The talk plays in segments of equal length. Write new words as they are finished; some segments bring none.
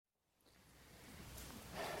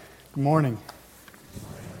Good morning.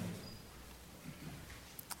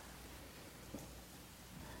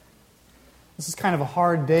 This is kind of a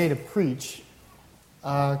hard day to preach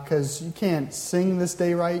because you can't sing this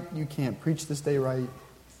day right, you can't preach this day right,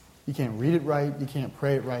 you can't read it right, you can't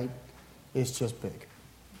pray it right. It's just big.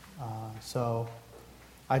 So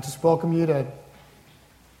I just welcome you to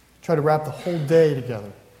try to wrap the whole day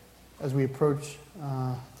together as we approach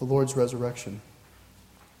the Lord's resurrection.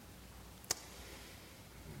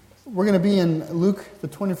 We're going to be in Luke, the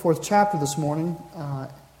 24th chapter this morning.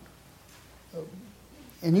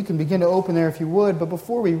 And you can begin to open there if you would. But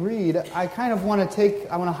before we read, I want to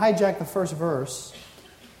hijack the first verse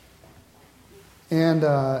and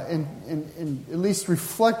at least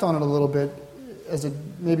reflect on it a little bit as it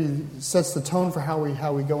maybe sets the tone for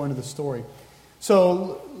how we go into the story.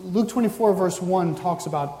 So Luke 24 verse 1 talks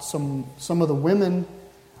about some of the women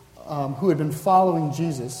who had been following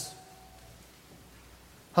Jesus.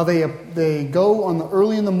 How they go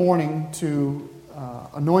early in the morning to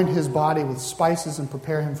anoint his body with spices and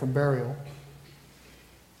prepare him for burial.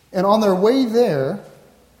 And on their way there,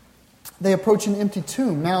 they approach an empty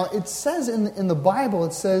tomb. Now, it says in the Bible,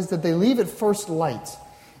 it says that they leave at first light.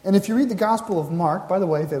 And if you read the Gospel of Mark, by the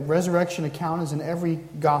way, the resurrection account is in every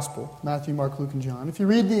Gospel, Matthew, Mark, Luke, and John. If you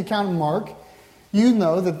read the account in Mark, you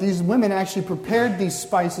know that these women actually prepared these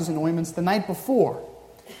spices and ointments the night before.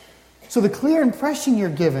 So the clear impression you're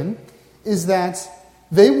given is that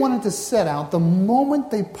they wanted to set out the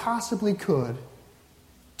moment they possibly could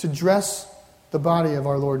to dress the body of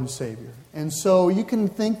our Lord and Savior. And so you can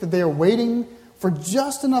think that they are waiting for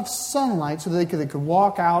just enough sunlight so that they could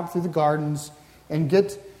walk out through the gardens and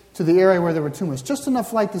get to the area where there were tombs. Just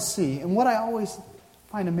enough light to see. And what I always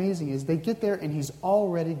find amazing is they get there and he's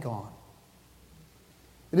already gone.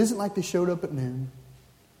 It isn't like they showed up at noon.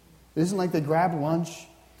 It isn't like they grabbed lunch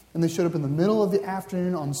and they showed up in the middle of the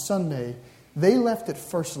afternoon on Sunday. They left at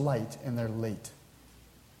first light, and they're late.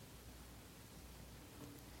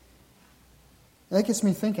 And that gets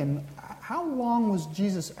me thinking, how long was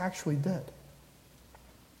Jesus actually dead?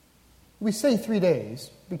 We say 3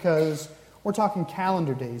 days because we're talking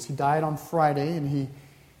calendar days. He died on Friday, and he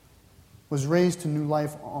was raised to new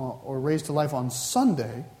life raised to life on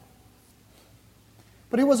Sunday.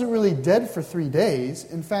 But he wasn't really dead for 3 days.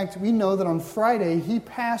 In fact, we know that on Friday he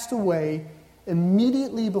passed away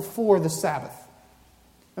immediately before the Sabbath.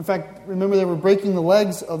 In fact, remember they were breaking the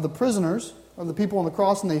legs of the prisoners, of the people on the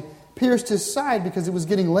cross, and they pierced his side because it was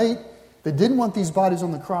getting late. They didn't want these bodies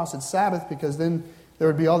on the cross at Sabbath because then there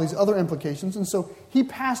would be all these other implications. And so he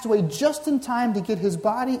passed away just in time to get his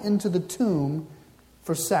body into the tomb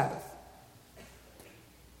for Sabbath.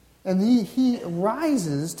 And he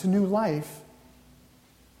rises to new life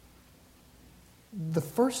the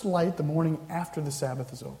first light the morning after the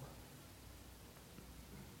Sabbath is over.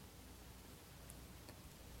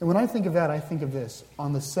 And when I think of that, I think of this.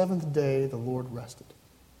 On the seventh day, the Lord rested.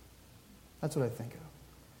 That's what I think of.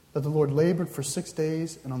 That the Lord labored for 6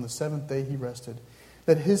 days, and on the seventh day he rested.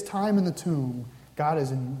 That his time in the tomb, God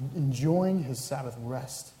is enjoying his Sabbath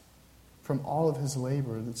rest from all of his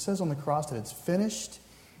labor. It says on the cross that it's finished,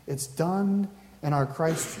 it's done, and our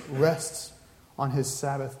Christ rests on his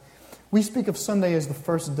Sabbath. We speak of Sunday as the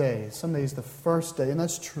first day. Sunday is the first day, and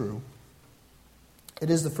that's true. It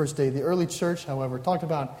is the first day. The early church, however, talked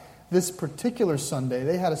about this particular Sunday.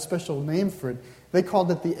 They had a special name for it. They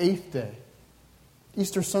called it the eighth day.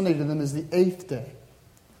 Easter Sunday to them is the eighth day.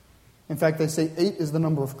 In fact, they say 8 is the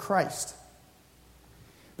number of Christ.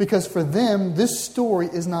 Because for them, this story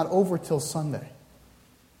is not over till Sunday.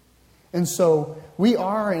 And so we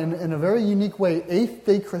are, in a very unique way, eighth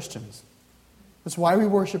day Christians. That's why we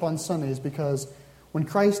worship on Sundays, because when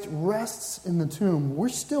Christ rests in the tomb, we're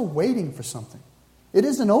still waiting for something. It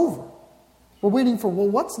isn't over. We're waiting for,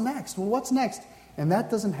 what's next? What's next? And that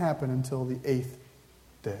doesn't happen until the eighth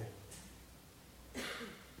day.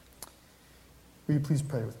 Will you please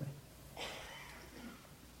pray with me?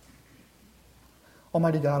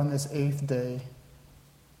 Almighty God, on this eighth day,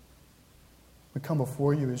 we come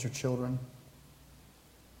before you as your children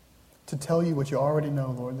to tell you what you already know,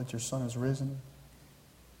 Lord, that your Son has risen.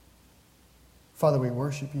 Father, we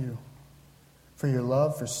worship you for your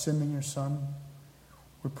love, for sending your Son.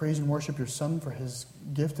 We praise and worship your Son for his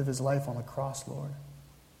gift of his life on the cross, Lord.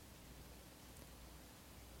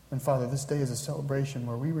 And Father, this day is a celebration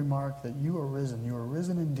where we remark that you are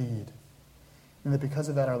risen indeed, and that because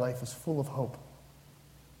of that our life is full of hope.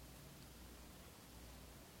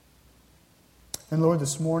 And Lord,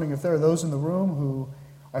 this morning, if there are those in the room who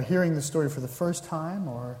are hearing this story for the first time,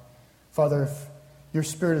 or Father, if your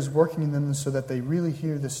Spirit is working in them so that they really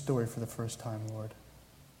hear this story for the first time, Lord,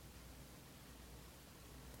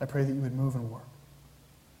 I pray that you would move and work.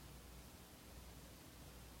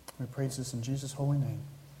 We praise this in Jesus' holy name.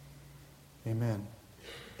 Amen.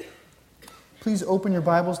 Please open your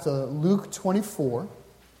Bibles to Luke 24.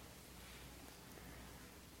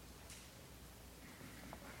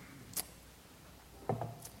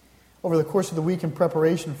 Over the course of the week in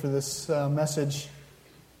preparation for this message,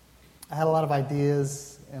 I had a lot of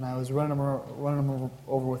ideas, and I was running them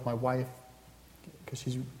over with my wife, because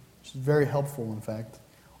she's very helpful, in fact.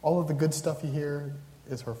 All of the good stuff you hear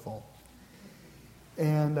is her fault.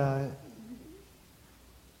 And I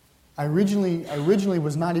originally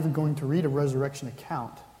was not even going to read a resurrection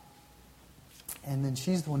account. And then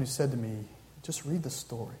she's the one who said to me, just read the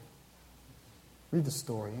story. Read the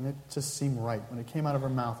story. And it just seemed right. When it came out of her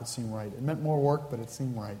mouth, it seemed right. It meant more work, but it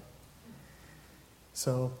seemed right.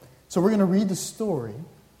 So we're going to read the story.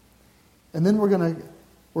 And then we're going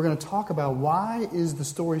to talk about why is the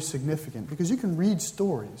story significant. Because you can read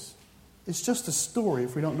stories. It's just a story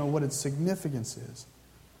if we don't know what its significance is.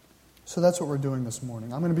 So that's what we're doing this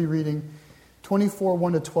morning. I'm going to be reading 24,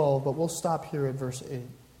 1-12, but we'll stop here at verse 8.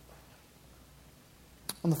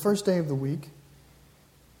 On the first day of the week,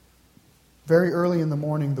 very early in the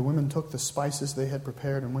morning, the women took the spices they had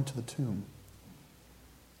prepared and went to the tomb.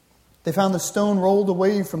 They found the stone rolled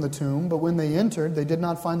away from the tomb, but when they entered, they did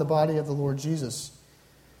not find the body of the Lord Jesus.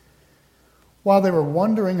 While they were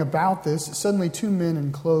wondering about this, suddenly 2 men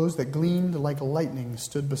in clothes that gleamed like lightning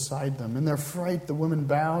stood beside them. In their fright, the women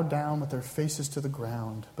bowed down with their faces to the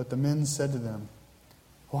ground. But the men said to them,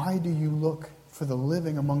 "Why do you look for the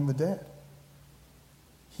living among the dead?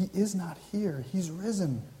 He is not here. He's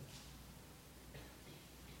risen.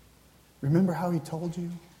 Remember how he told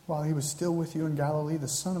you, while he was still with you in Galilee, the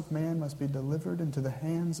Son of Man must be delivered into the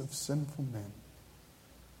hands of sinful men,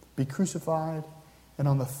 be crucified, and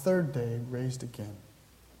on the third day raised again."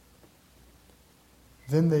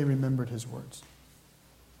 Then they remembered his words.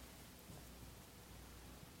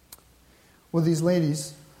 Well, these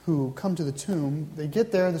ladies who come to the tomb, they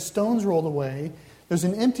get there, the stone's rolled away, there's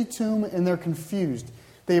an empty tomb, and they're confused.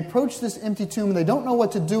 They approach this empty tomb, and they don't know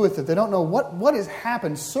what to do with it. They don't know what has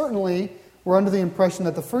happened. Certainly, we're under the impression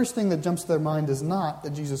that the first thing that jumps to their mind is not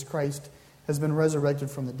that Jesus Christ has been resurrected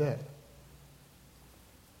from the dead.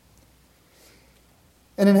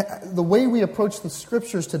 And in the way we approach the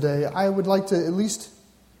Scriptures today, I would like to at least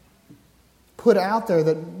put out there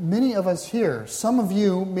that many of us here, some of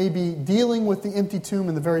you may be dealing with the empty tomb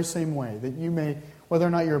in the very same way. That you may, whether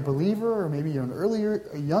or not you're a believer, or maybe you're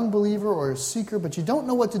a young believer or a seeker, but you don't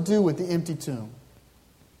know what to do with the empty tomb.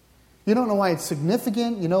 You don't know why it's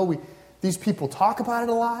significant. You know, these people talk about it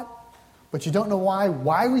a lot, but you don't know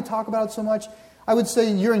why we talk about it so much. I would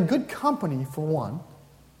say you're in good company, for one.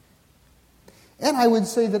 And I would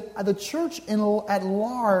say that the church at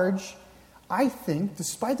large, I think,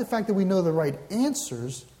 despite the fact that we know the right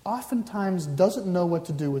answers, oftentimes doesn't know what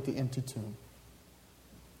to do with the empty tomb.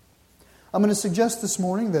 I'm going to suggest this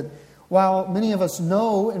morning that while many of us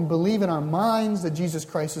know and believe in our minds that Jesus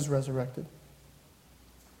Christ is resurrected,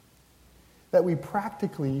 that we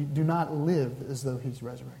practically do not live as though he's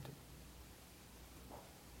resurrected.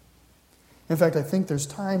 In fact, I think there's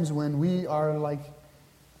times when we are like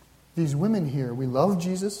these women here. We love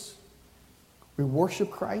Jesus. We worship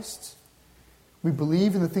Christ. We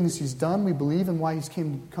believe in the things he's done. We believe in why he's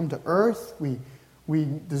come to earth. We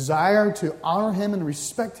desire to honor him and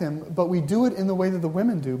respect him, but we do it in the way that the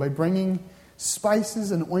women do, by bringing spices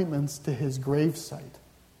and ointments to his gravesite,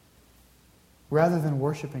 rather than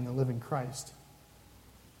worshiping a living Christ.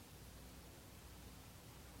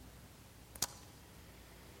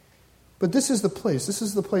 But this is the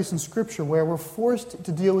place in Scripture where we're forced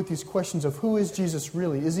to deal with these questions of who is Jesus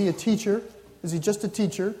really? Is he a teacher? Is he just a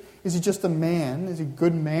teacher? Is he just a man? Is he a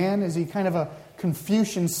good man? Is he kind of a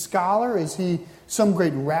Confucian scholar? Is he some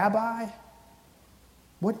great rabbi?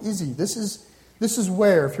 What is he? This is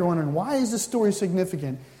where, if you're wondering, why is this story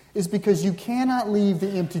significant? Is because you cannot leave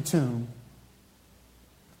the empty tomb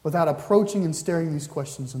without approaching and staring these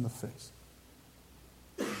questions in the face.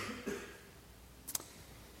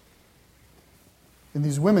 And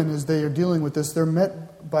these women, as they are dealing with this, they're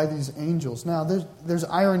met by these angels. Now, there's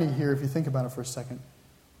irony here if you think about it for a second.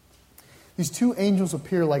 These 2 angels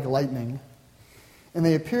appear like lightning, and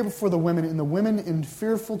they appear before the women, and the women, in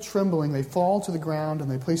fearful trembling, they fall to the ground, and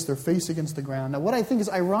they place their face against the ground. Now, what I think is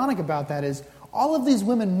ironic about that is all of these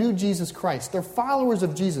women knew Jesus Christ. They're followers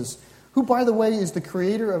of Jesus, who, by the way, is the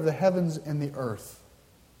creator of the heavens and the earth.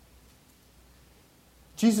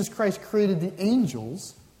 Jesus Christ created the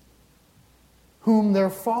angels whom they're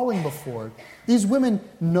falling before. These women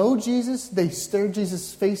know Jesus. They stared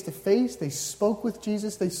Jesus face to face. They spoke with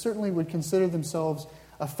Jesus. They certainly would consider themselves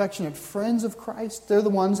affectionate friends of Christ. They're the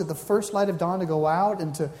ones at the first light of dawn to go out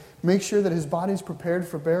and to make sure that his body is prepared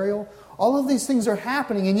for burial. All of these things are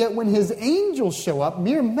happening, and yet when his angels show up,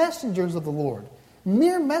 mere messengers of the Lord,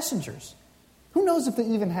 mere messengers. Who knows if they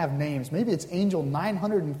even have names? Maybe it's angel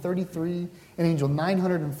 933 and angel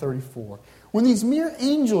 934. When these mere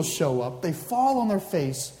angels show up, they fall on their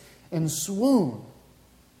face and swoon.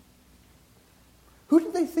 Who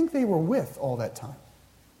did they think they were with all that time?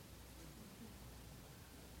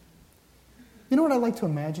 You know what I like to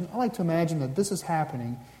imagine? I like to imagine that this is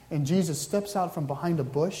happening and Jesus steps out from behind a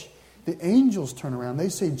bush. The angels turn around, they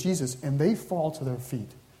say Jesus, and they fall to their feet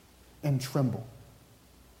and tremble.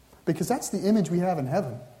 Because that's the image we have in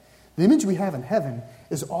heaven. The image we have in heaven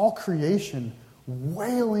is all creation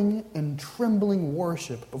wailing and trembling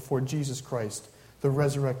worship before Jesus Christ, the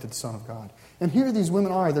resurrected Son of God. And here these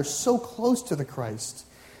women are. They're so close to the Christ.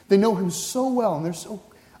 They know him so well, and they're so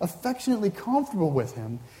affectionately comfortable with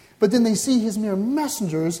him. But then they see his mere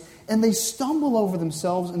messengers, and they stumble over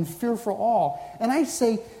themselves in fearful awe. And I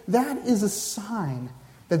say that is a sign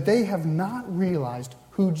that they have not realized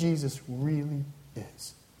who Jesus really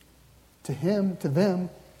is. To him, to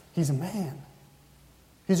them, he's a man.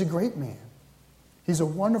 He's a great man. He's a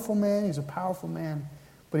wonderful man. He's a powerful man.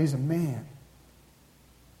 But he's a man.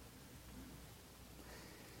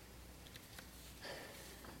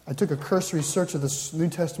 I took a cursory search of the New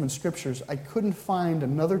Testament scriptures. I couldn't find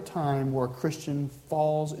another time where a Christian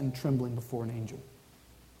falls in trembling before an angel.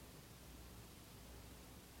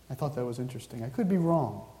 I thought that was interesting. I could be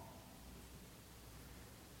wrong.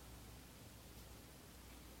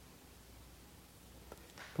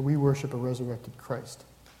 But we worship a resurrected Christ.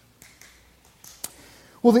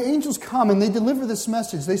 Well, the angels come and they deliver this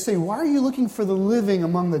message. They say, "Why are you looking for the living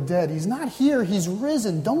among the dead? He's not here, he's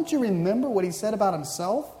risen. Don't you remember what he said about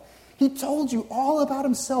himself? He told you all about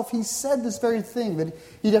himself. He said this very thing, that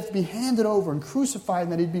he'd have to be handed over and crucified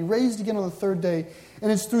and that he'd be raised again on the third day."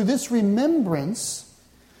 And it's through this remembrance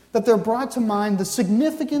that they're brought to mind the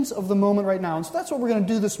significance of the moment right now. And so that's what we're going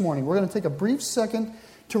to do this morning. We're going to take a brief second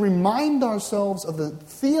to remind ourselves of the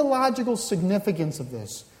theological significance of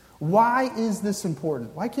this. Why is this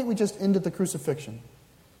important? Why can't we just end at the crucifixion?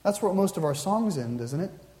 That's where most of our songs end, isn't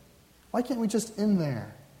it? Why can't we just end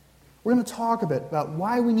there? We're going to talk a bit about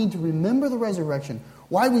why we need to remember the resurrection,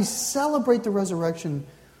 why we celebrate the resurrection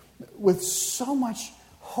with so much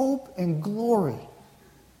hope and glory.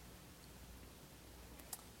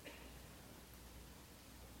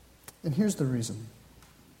 And here's the reason.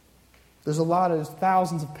 There's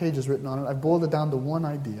thousands of pages written on it. I've boiled it down to one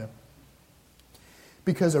idea.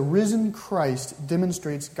 Because a risen Christ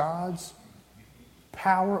demonstrates God's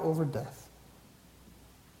power over death.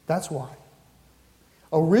 That's why.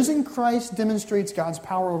 A risen Christ demonstrates God's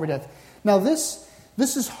power over death. Now this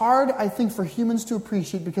is hard, I think, for humans to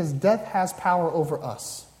appreciate because death has power over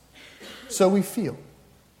us. So we feel.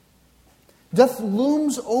 Death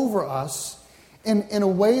looms over us in a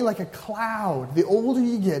way like a cloud. The older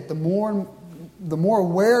you get, the more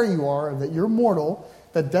aware you are that you're mortal,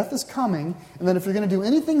 that death is coming, and that if you're going to do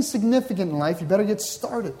anything significant in life, you better get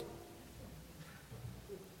started.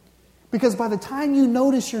 Because by the time you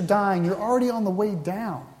notice you're dying, you're already on the way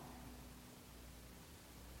down.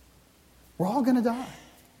 We're all going to die.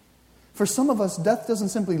 For some of us, death doesn't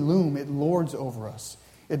simply loom, it lords over us.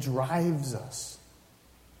 It drives us.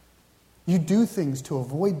 You do things to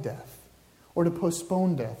avoid death, or to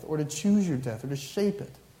postpone death, or to choose your death, or to shape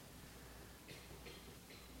it.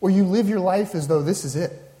 Or you live your life as though this is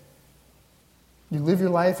it. You live your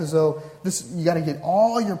life as though you got to get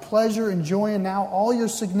all your pleasure and joy and now, all your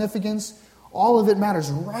significance, all of it matters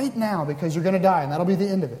right now because you're going to die and that'll be the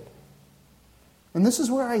end of it. And this is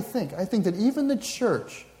where I think that even the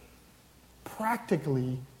church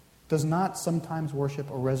practically does not sometimes worship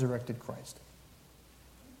a resurrected Christ.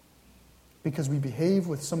 Because we behave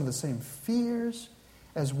with some of the same fears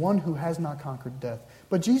as one who has not conquered death.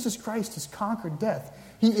 But Jesus Christ has conquered death.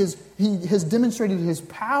 He has demonstrated his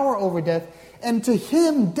power over death. And to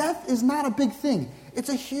him, death is not a big thing. It's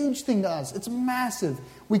a huge thing to us. It's massive.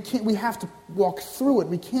 We have to walk through it.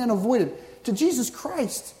 We can't avoid it. To Jesus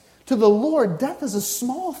Christ, to the Lord, death is a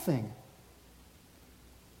small thing.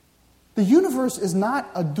 The universe is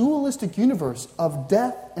not a dualistic universe of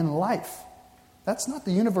death and life. That's not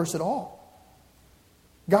the universe at all.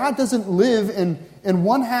 God doesn't live in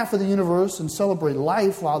one half of the universe and celebrate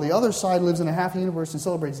life while the other side lives in a half of the universe and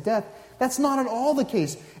celebrates death. That's not at all the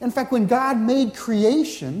case. In fact, when God made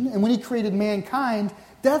creation and when he created mankind,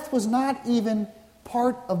 death was not even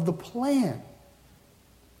part of the plan.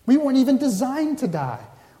 We weren't even designed to die.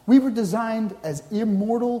 We were designed as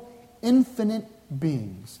immortal, infinite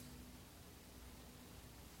beings.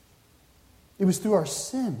 It was through our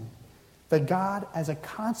sin that God, as a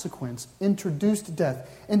consequence, introduced death.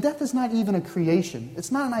 And death is not even a creation.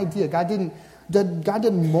 It's not an idea. God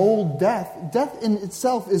didn't mold death. Death in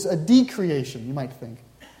itself is a decreation, you might think.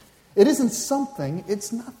 It isn't something,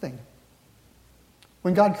 it's nothing.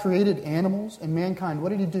 When God created animals and mankind, what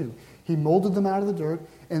did he do? He molded them out of the dirt,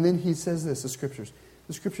 and then he says this, the scriptures.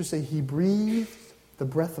 The scriptures say he breathed the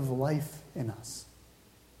breath of life in us.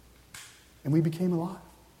 And we became alive.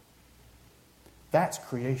 That's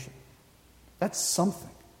creation. That's something.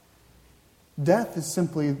 Death is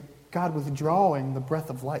simply God withdrawing the breath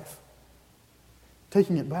of life,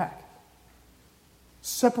 taking it back,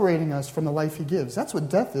 separating us from the life he gives. That's what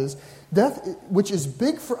death is. Death, which is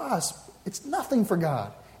big for us, it's nothing for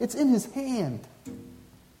God. It's in his hand.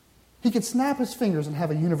 He could snap his fingers and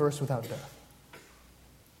have a universe without death.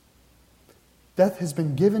 Death has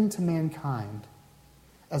been given to mankind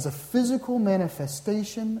as a physical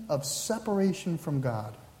manifestation of separation from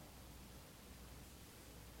God.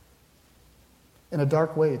 In a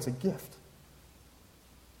dark way, it's a gift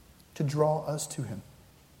to draw us to him.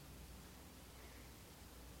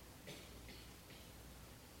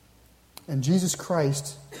 And Jesus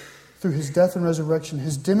Christ, through his death and resurrection,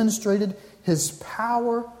 has demonstrated his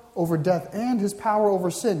power over death and his power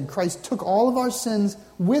over sin. Christ took all of our sins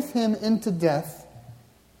with him into death.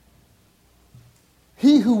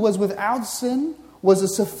 He who was without sin was a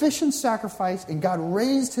sufficient sacrifice, and God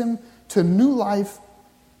raised him to new life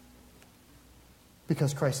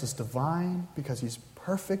because Christ is divine, because he's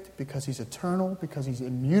perfect, because he's eternal, because he's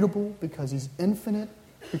immutable, because he's infinite,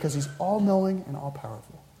 because he's all-knowing and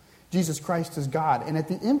all-powerful. Jesus Christ is God. And at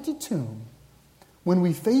the empty tomb, when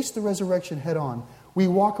we face the resurrection head-on, we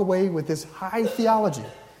walk away with this high theology,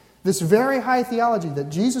 this very high theology that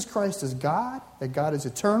Jesus Christ is God, that God is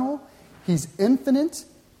eternal, he's infinite,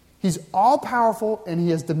 he's all-powerful, and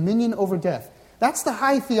he has dominion over death. That's the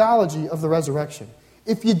high theology of the resurrection.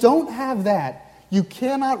 If you don't have that, you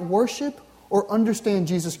cannot worship or understand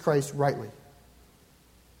Jesus Christ rightly.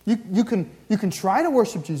 You can try to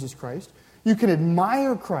worship Jesus Christ. You can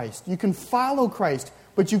admire Christ. You can follow Christ.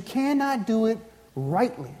 But you cannot do it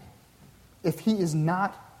rightly if he is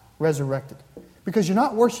not resurrected. Because you're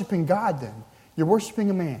not worshiping God then. You're worshiping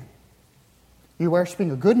a man. You're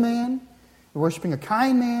worshiping a good man. You're worshiping a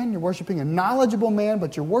kind man. You're worshiping a knowledgeable man.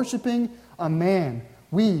 But you're worshiping a man.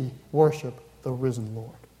 We worship the risen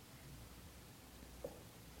Lord.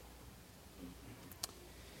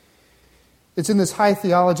 It's in this high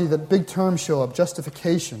theology that big terms show up: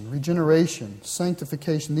 justification, regeneration,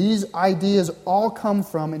 sanctification. These ideas all come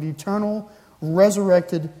from an eternal,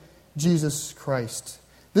 resurrected Jesus Christ.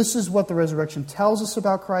 This is what the resurrection tells us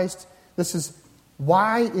about Christ. This is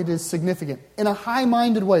why it is significant. In a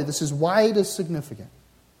high-minded way, this is why it is significant.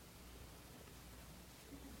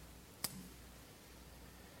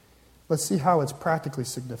 Let's see how it's practically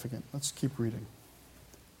significant. Let's keep reading.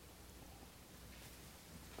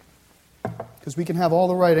 Because we can have all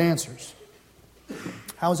the right answers.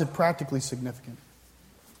 How is it practically significant?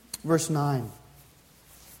 Verse 9.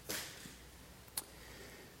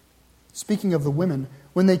 Speaking of the women,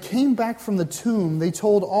 when they came back from the tomb, they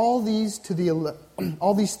told all these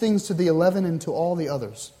things to the 11 and to all the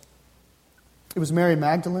others. It was Mary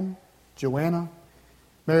Magdalene, Joanna,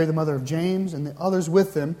 Mary the mother of James, and the others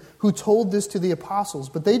with them who told this to the apostles.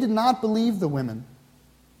 But they did not believe the women,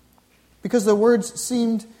 because their words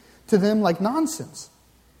seemed to them like nonsense.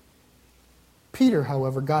 Peter,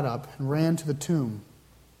 however, got up and ran to the tomb.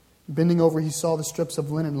 Bending over, he saw the strips of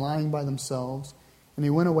linen lying by themselves, and he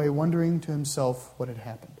went away wondering to himself what had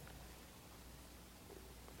happened.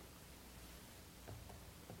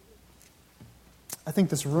 I think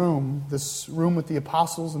this room with the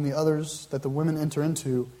apostles and the others that the women enter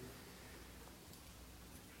into,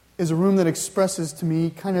 is a room that expresses to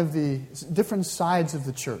me kind of the different sides of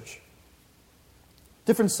the church.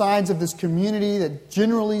 Different sides of this community that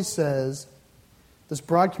generally says, this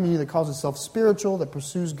broad community that calls itself spiritual, that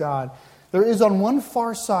pursues God. There is on one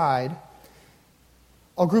far side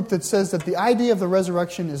a group that says that the idea of the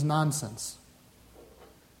resurrection is nonsense.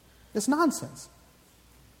 It's nonsense.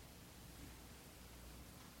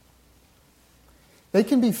 They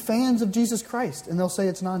can be fans of Jesus Christ and they'll say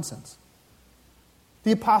it's nonsense.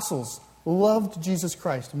 The apostles loved Jesus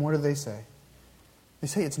Christ, and what do they say? They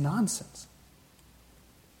say it's nonsense.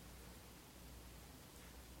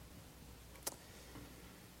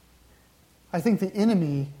 I think the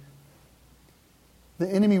enemy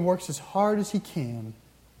works as hard as he can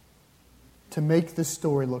to make this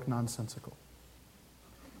story look nonsensical.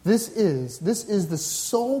 This is the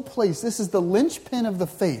sole place. This is the linchpin of the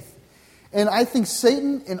faith. And I think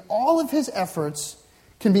Satan, in all of his efforts,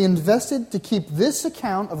 can be invested to keep this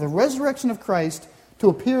account of the resurrection of Christ to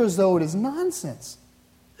appear as though it is nonsense.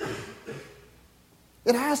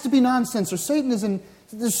 It has to be nonsense, or Satan is in...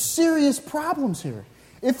 There's serious problems here.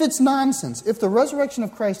 If it's nonsense, if the resurrection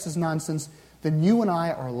of Christ is nonsense, then you and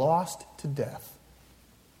I are lost to death.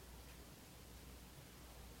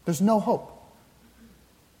 There's no hope.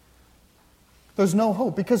 There's no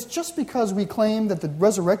hope. Because just because we claim that the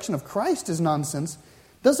resurrection of Christ is nonsense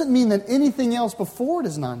doesn't mean that anything else before it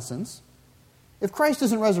is nonsense. If Christ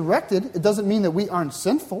isn't resurrected, it doesn't mean that we aren't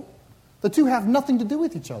sinful. The two have nothing to do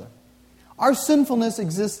with each other. Our sinfulness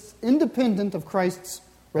exists independent of Christ's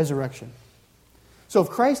resurrection. So if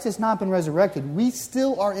Christ has not been resurrected, we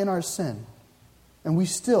still are in our sin, and we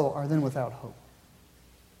still are then without hope.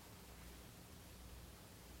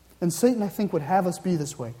 And Satan, I think, would have us be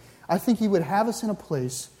this way. I think he would have us in a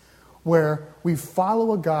place where we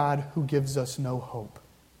follow a God who gives us no hope.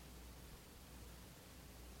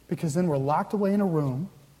 Because then we're locked away in a room,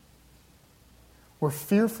 we're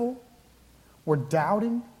fearful, we're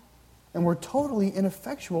doubting, and we're totally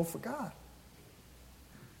ineffectual for God.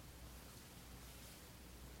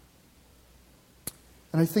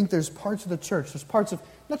 And I think there's parts of the church, there's parts of,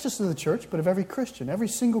 not just of the church, but of every Christian, every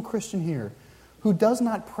single Christian here, who does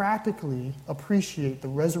not practically appreciate the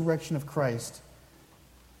resurrection of Christ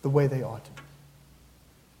the way they ought to.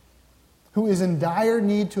 Who is in dire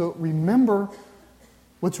need to remember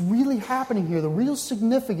what's really happening here, the real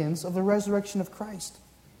significance of the resurrection of Christ.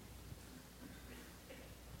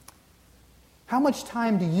 How much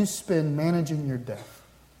time do you spend managing your death?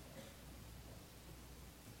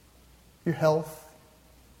 Your health?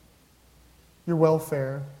 Your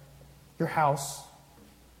welfare? Your house?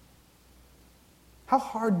 How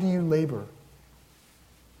hard do you labor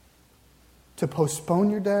to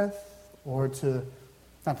postpone your death or to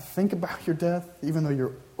not think about your death, even though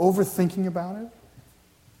you're overthinking about it?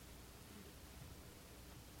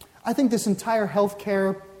 I think this entire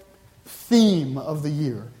healthcare theme of the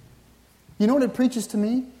year, you know what it preaches to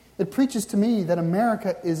me? It preaches to me that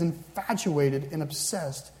America is infatuated and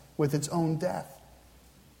obsessed with its own death.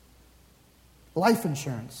 Life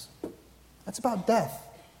insurance, that's about death.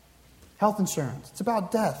 Health insurance, it's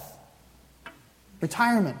about death.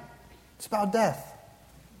 Retirement, it's about death.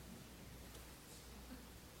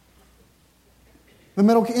 The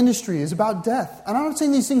medical industry is about death. And I'm not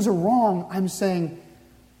saying these things are wrong. I'm saying,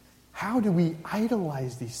 how do we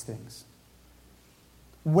idolize these things?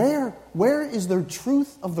 Where is the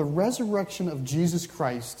truth of the resurrection of Jesus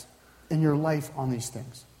Christ in your life on these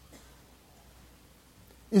things?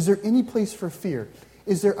 Is there any place for fear?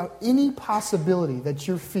 Is there any possibility that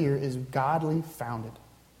your fear is godly founded?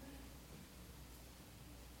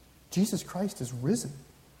 Jesus Christ is risen.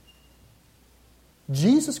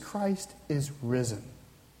 Jesus Christ is risen.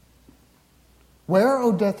 Where,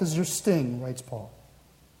 O death, is your sting, writes Paul.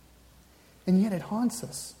 And yet it haunts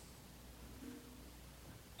us.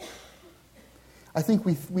 I think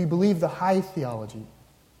we believe the high theology.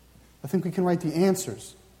 I think we can write the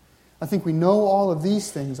answers. I think we know all of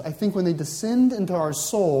these things. I think when they descend into our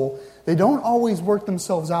soul, they don't always work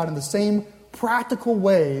themselves out in the same practical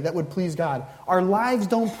way that would please God. Our lives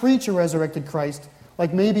don't preach a resurrected Christ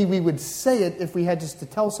like maybe we would say it if we had just to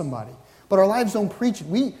tell somebody. But our lives don't preach it.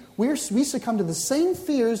 We succumb to the same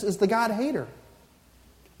fears as the God-hater.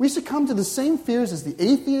 We succumb to the same fears as the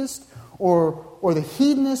atheist or the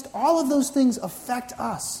hedonist. All of those things affect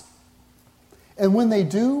us. And when they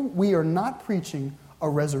do, we are not preaching a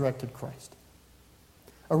resurrected Christ.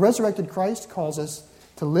 A resurrected Christ calls us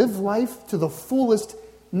to live life to the fullest,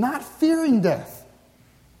 not fearing death.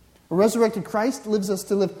 A resurrected Christ lives us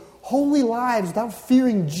to live holy lives without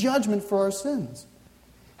fearing judgment for our sins.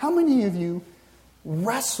 How many of you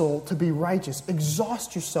wrestle to be righteous,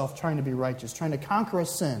 exhaust yourself trying to be righteous, trying to conquer a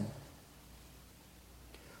sin,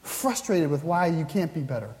 frustrated with why you can't be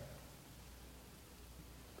better?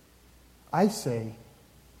 I say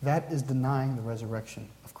that is denying the resurrection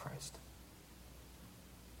of Christ.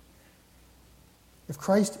 If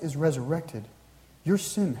Christ is resurrected, your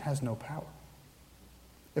sin has no power.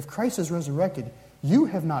 If Christ is resurrected, you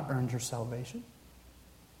have not earned your salvation.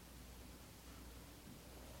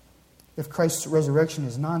 If Christ's resurrection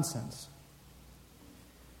is nonsense,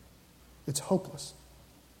 it's hopeless.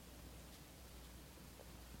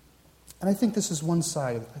 And I think this is one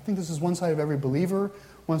side. I think this is one side of every believer,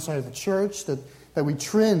 one side of the church, that we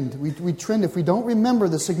trend. We trend. If we don't remember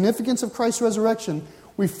the significance of Christ's resurrection,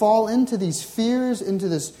 we fall into these fears, into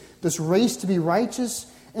this race to be righteous,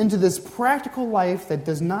 into this practical life that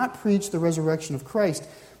does not preach the resurrection of Christ.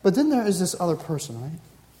 But then there is this other person, right?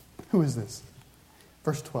 Who is this?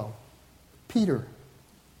 Verse 12. Peter.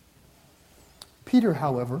 Peter,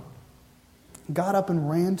 however, got up and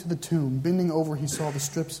ran to the tomb. Bending over, he saw the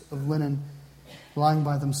strips of linen lying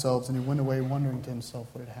by themselves, and he went away wondering to himself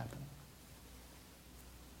what had happened.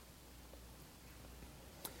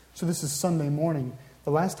 So this is Sunday morning.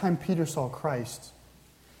 The last time Peter saw Christ,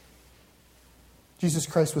 Jesus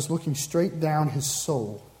Christ was looking straight down his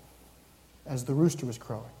soul as the rooster was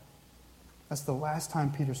crowing. That's the last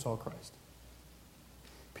time Peter saw Christ.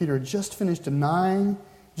 Peter had just finished denying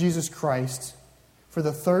Jesus Christ for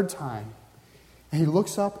the third time. And he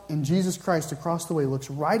looks up, and Jesus Christ across the way looks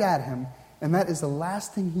right at him, and that is the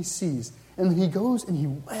last thing he sees. And then he goes and he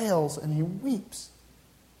wails and he weeps.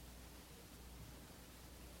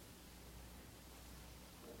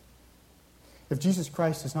 If Jesus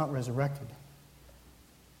Christ is not resurrected,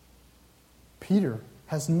 Peter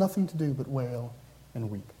has nothing to do but wail and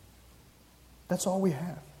weep. That's all we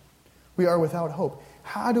have. We are without hope.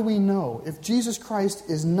 How do we know? If Jesus Christ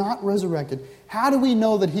is not resurrected, how do we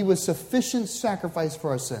know that he was sufficient sacrifice for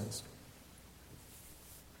our sins?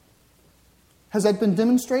 Has that been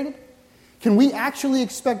demonstrated? Can we actually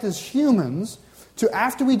expect as humans to,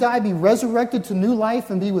 after we die, be resurrected to new life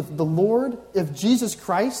and be with the Lord if Jesus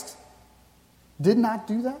Christ did not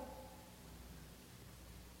do that?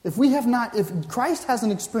 If Christ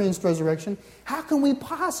hasn't experienced resurrection, how can we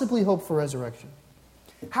possibly hope for resurrection?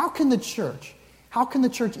 How can the church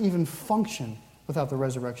even function without the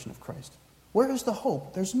resurrection of Christ? Where is the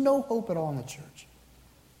hope? There's no hope at all in the church.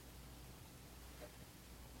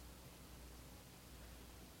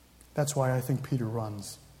 That's why I think Peter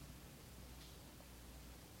runs.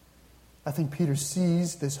 I think Peter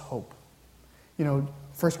sees this hope. 1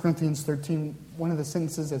 Corinthians 13, one of the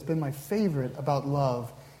sentences that's been my favorite about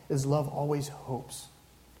love is love always hopes.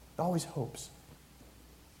 It always hopes.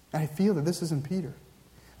 And I feel that this is in Peter.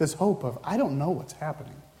 This hope of, I don't know what's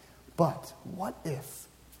happening, but what if?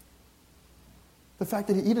 The fact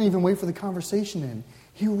that he didn't even wait for the conversation in.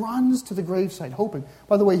 He runs to the gravesite hoping.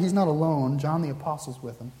 By the way, he's not alone. John the Apostle's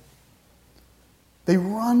with him. They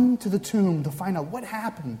run to the tomb to find out what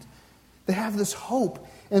happened. They have this hope,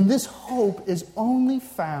 and this hope is only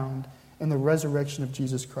found in the resurrection of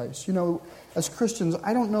Jesus Christ. As Christians,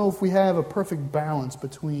 I don't know if we have a perfect balance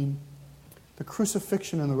between the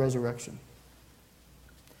crucifixion and the resurrection.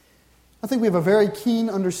 I think we have a very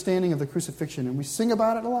keen understanding of the crucifixion, and we sing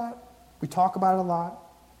about it a lot. We talk about it a lot.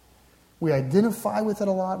 We identify with it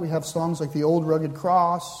a lot. We have songs like The Old Rugged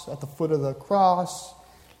Cross, At the Foot of the Cross,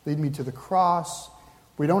 Lead Me to the Cross.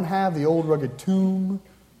 We don't have The Old Rugged Tomb.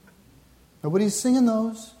 Nobody's singing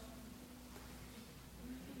those.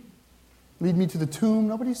 Lead Me to the Tomb.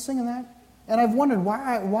 Nobody's singing that. And I've wondered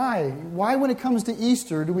why when it comes to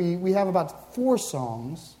Easter do we have about 4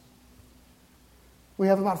 songs? We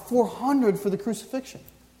have about 400 for the crucifixion.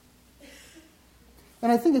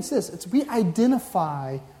 And I think it's this. We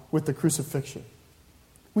identify with the crucifixion.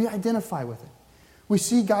 We identify with it. We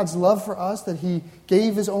see God's love for us, that he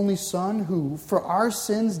gave his only Son who, for our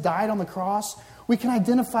sins, died on the cross. We can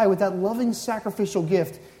identify with that loving sacrificial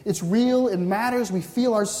gift. It's real, it matters, we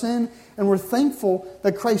feel our sin, and we're thankful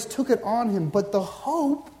that Christ took it on him. But the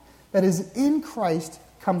hope that is in Christ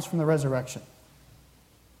comes from the resurrection.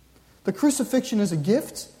 The crucifixion is a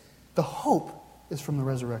gift. The hope is from the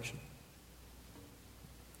resurrection.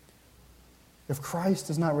 If Christ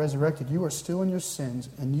is not resurrected, you are still in your sins,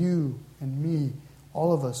 and you and me,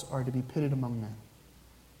 all of us, are to be pitted among men.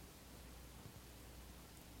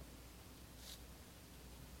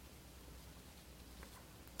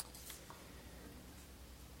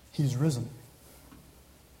 He's risen.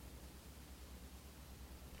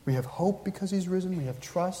 We have hope because he's risen. We have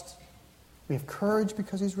trust. We have courage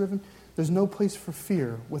because he's risen. There's no place for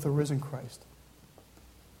fear with a risen Christ.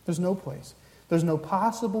 There's no place. There's no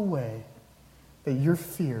possible way that your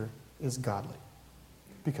fear is godly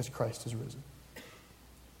because Christ is risen.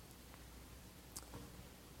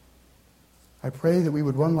 I pray that we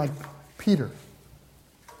would run like Peter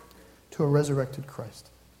to a resurrected Christ.